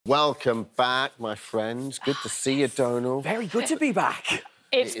Welcome back, my friends. Good to see you, Donal. Very good to be back.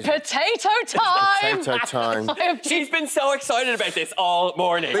 It's potato time! Potato time. She's been so excited about this all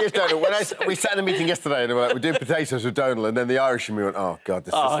morning. But yes, Donal, we sat in a meeting yesterday and we were like, we're doing potatoes with Donal, and then the Irish in me went, oh, God,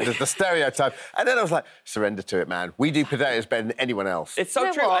 this is the stereotype. And then I was like, surrender to it, man. We do potatoes better than anyone else. It's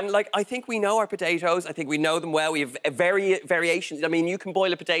so true. And, like, I think we know our potatoes. I think we know them well. We have variations. I mean, you can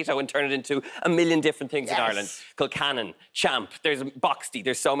boil a potato and turn it into a million different things in Ireland. Kilcannon, champ, there's boxty,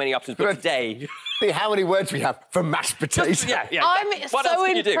 there's so many options. But today... See how many words we have for mashed potatoes. Yeah. I'm so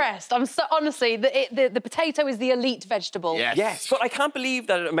impressed. I'm so honestly, the potato is the elite vegetable. Yes, but I can't believe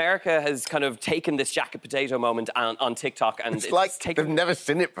that America has kind of taken this jacket potato moment on TikTok and it's like they've never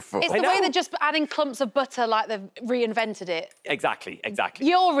seen it before. It's the way they're just adding clumps of butter, like they've reinvented it. Exactly.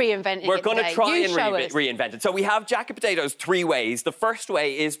 You're reinventing We're it. We're going to try and reinvent it. So we have jacket potatoes three ways. The first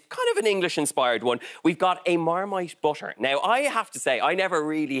way is kind of an English-inspired one. We've got a Marmite butter. Now, I have to say, I never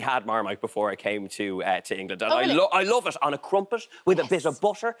really had Marmite before I came to England. And I love it on a crumpet with a bit of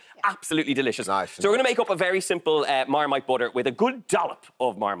butter. Absolutely delicious. Nice. So we're going to make up a very simple Marmite butter with a good dollop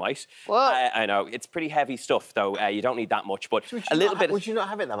of Marmite. Whoa. I know, it's pretty heavy stuff, though. You don't need that much, but a little bit... Would you not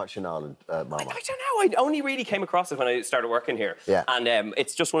have it that much in Ireland, Marmite? I don't know. I only really came across it when I started working here. Yeah. And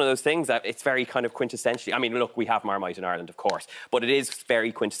it's just one of those things that it's very kind of quintessentially... I mean, look, we have Marmite in Ireland, of course, but it is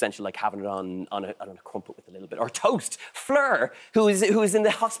very quintessential, like having it on a crumpet with a little bit... Or toast. Fleur, who is in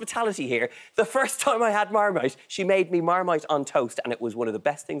the hospitality here, the first time I had Marmite, she made me Marmite on toast, and it was one of the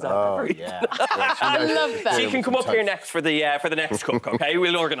best things I've ever eaten. Yeah. I love that. She can come up here next for the next cook, OK?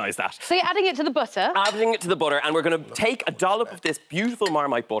 We'll organise that. So you're adding it to the butter? Adding it to the butter, and we're going to take a dollop of this beautiful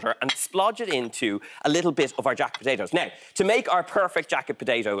Marmite butter and splodge it into a little bit of our jacket potatoes. Now, to make our perfect jacket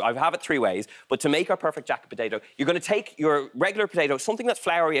potato, I have it three ways, but to make our perfect jacket potato, you're going to take your regular potato, something that's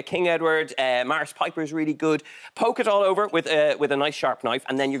floury, a King Edward, Mars Piper is really good, poke it all over with a nice sharp knife,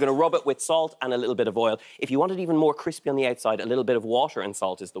 and then you're going to rub it with salt and a little bit of oil. If you want it even more crispy on the outside, a little bit of water and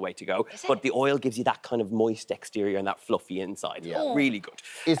salt is the way to go. But the oil gives you that kind of moist exterior and that fluffy inside. Yeah. Really good.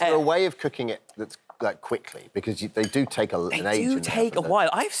 Is there a way of cooking it that's like quickly? Because they do take an age. They do take a while.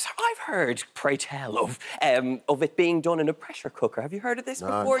 I've heard, pray tell, of it being done in a pressure cooker. Have you heard of this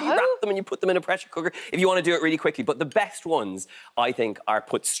before? You wrap them and you put them in a pressure cooker if you want to do it really quickly. But the best ones, I think, are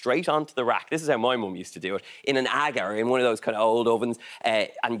put straight onto the rack. This is how my mum used to do it, in an aga or in one of those kind of old ovens,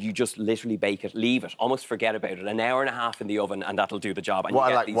 and you just literally bake it, leave it, almost forget about it, an hour and a half in the oven, and that'll do the job. And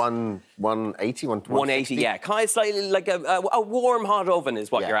what, like 180, 180, yeah. Kind of slightly like a warm, hot oven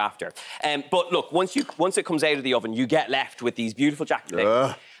is what you're after. But look, once it comes out of the oven, you get left with these beautiful jacket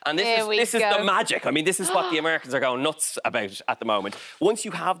potatoes. And this is the magic. I mean, this is what the Americans are going nuts about at the moment. Once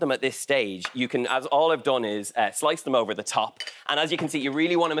you have them at this stage, you can, as all I've done is slice them over the top. And as you can see, you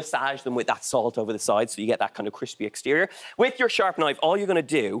really want to massage them with that salt over the side so you get that kind of crispy exterior. With your sharp knife, all you're going to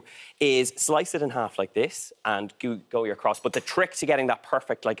do is slice it in half like this and go your cross. But the trick to getting that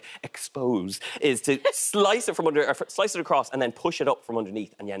perfect, like, expose is to slice it from under, or slice it across and then push it up from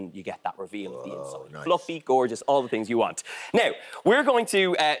underneath, and then you get that reveal of the inside. Nice. Fluffy, gorgeous, all the things you want. Now, we're going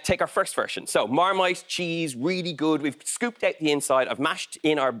to take our first version. So, Marmite, cheese, really good. We've scooped out the inside. I've mashed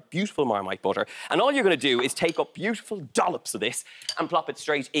in our beautiful Marmite butter. And all you're going to do is take up beautiful dollops of this and plop it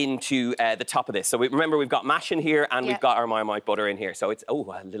straight into the top of this. So, remember, we've got mash in here and we've got our Marmite butter in here. So, it's, a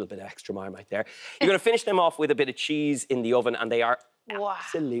little bit of extra Marmite there. You're going to finish them off with a bit of cheese in the oven, and they are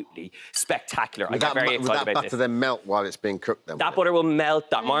absolutely spectacular. I get very excited about this. Would that butter then melt while it's being cooked then? That butter will melt,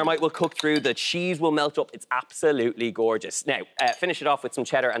 that Marmite will cook through, the cheese will melt up. It's absolutely gorgeous. Now, finish it off with some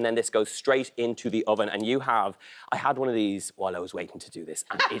cheddar, and then this goes straight into the oven. And I had one of these while I was waiting to do this,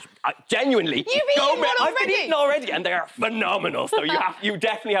 and genuinely... You've eaten one already? I've been eaten already, and they are phenomenal. So you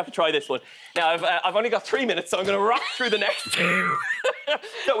definitely have to try this one. Now, I've only got 3 minutes, so I'm going to rock through the next two.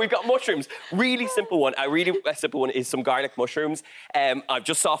 So we've got mushrooms. Really simple one. A really simple one is some garlic mushrooms. I've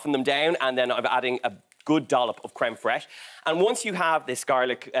just softened them down, and then I'm adding a good dollop of creme fraiche. And once you have this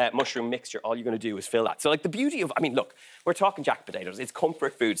garlic mushroom mixture, all you're going to do is fill that. So, like, the beauty of... I mean, look, we're talking jacket potatoes. It's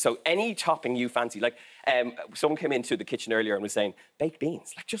comfort food. So any topping you fancy... Like, someone came into the kitchen earlier and was saying, baked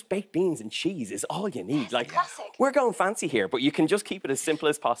beans. Like, just baked beans and cheese is all you need. Like, classic. We're going fancy here, but you can just keep it as simple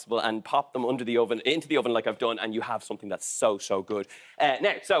as possible and pop them into the oven like I've done, and you have something that's so, so good.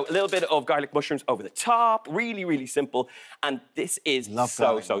 Now, so a little bit of garlic mushrooms over the top. Really, really simple. And this is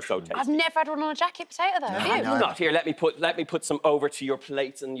so tasty. I've never had one on a jacket potato, though, have you? Not here. Let me put some over to your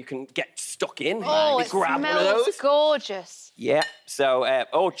plates, and you can get stuck in. Oh, it grab one of those. Gorgeous. Yeah. So,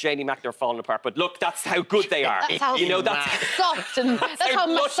 Janie Mac, they're falling apart, but look, that's how good they are. That's how soft and that's how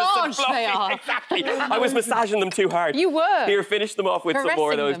luscious and massaged fluffy. they are. Exactly. I was massaging them too hard. You were. Here, finish them off with some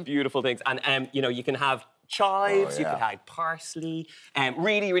more of those them. beautiful things, and you know, you can have chives, you could add parsley.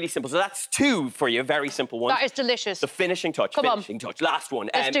 Really, really simple. So that's 2 for you, very simple ones. That is delicious. The finishing touch, touch. Last one.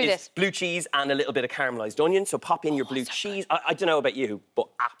 Let's do this. Blue cheese and a little bit of caramelised onion. So pop in your blue cheese. I don't know about you, but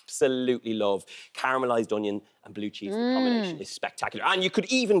absolutely love caramelised onion and blue cheese. The combination is spectacular. And you could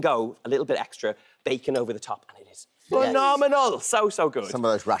even go a little bit extra bacon over the top, and it is phenomenal. So good. Some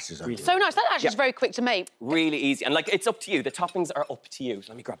of those rashes. Really. So nice. That actually is very quick to make. Really easy. And, like, it's up to you. The toppings are up to you.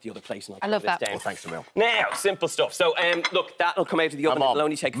 So let me grab the other plate and I'll love that. down. Well, thanks, Donal. Now, simple stuff. So, look, that'll come out of the oven. It'll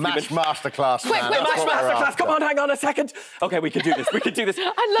only take a few minutes. Masterclass, man. Masterclass. Come on, hang on a second. OK, we can do this. We can do this.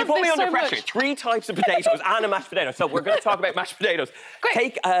 I love you put this me under so pressure. much. 3 types of potatoes and a mashed potato. So we're going to talk about mashed potatoes. Great.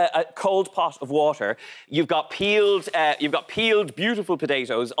 Take a cold pot of water. You've got peeled, beautiful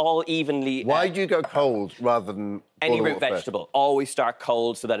potatoes, all evenly. Why do you go cold rather than any root vegetable? Always start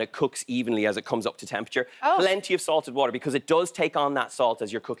cold so that it cooks evenly as it comes up to temperature. Plenty of salted water because it does take on that salt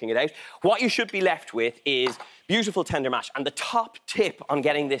as you're cooking it out. What you should be left with is beautiful tender mash. And the top tip on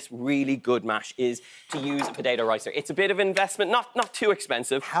getting this really good mash is to use a potato ricer. It's a bit of investment, not too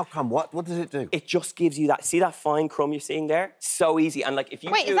expensive. How come? What does it do? It just gives you that, see that fine crumb you're seeing there? So easy. And, like, if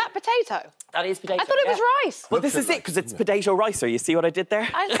you Wait, is that potato? That is potato. I thought it was rice. Well, this is it, because it's potato ricer. You see what I did there?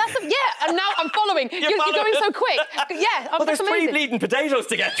 And now I'm following. You're going so quick. Well, there's 3 bleeding potatoes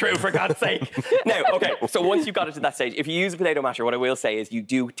to get through, for God's sake. Now, OK, so once you've got it to that stage, if you use a potato masher, what I will say is you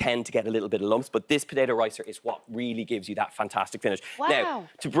do tend to get a little bit of lumps, but this potato ricer is what really gives you that fantastic finish. Wow. Now,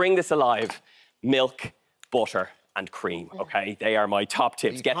 to bring this alive, milk, butter, and cream, OK? They are my top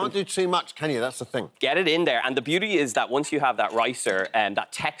tips. You can't do too much, can you? That's the thing. Get it in there. And the beauty is that once you have that ricer,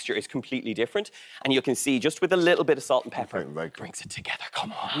 that texture is completely different. And you can see, just with a little bit of salt and pepper, brings it together.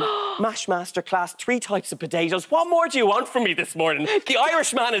 Come on. Mash Masterclass, 3 types of potatoes. What more do you want from me this morning? The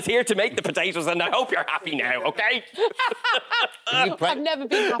Irishman is here to make the potatoes, and I hope you're happy now, OK? I've never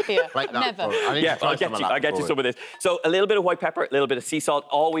been happier. Never. I'll get you some of this. So a little bit of white pepper, a little bit of sea salt.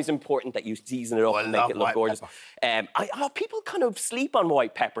 Always important that you season it up and make it look gorgeous. People kind of sleep on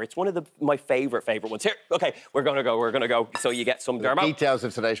white pepper. It's one of my favourite ones. Here, OK, we're going to go. So you get some Dermot. Details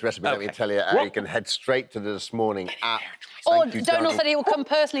of today's recipe, let me tell you. You can head straight to This Morning app. Or Donal said he will come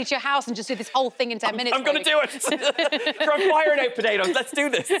personally to your house and just do this whole thing in 10 minutes. I'm going to do it. Try firing out potatoes. Let's do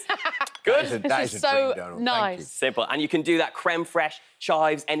this. Good? That is so dream, Donal. nice. Simple. And you can do that creme fraiche,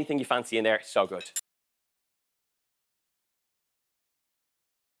 chives, anything you fancy in there. So good.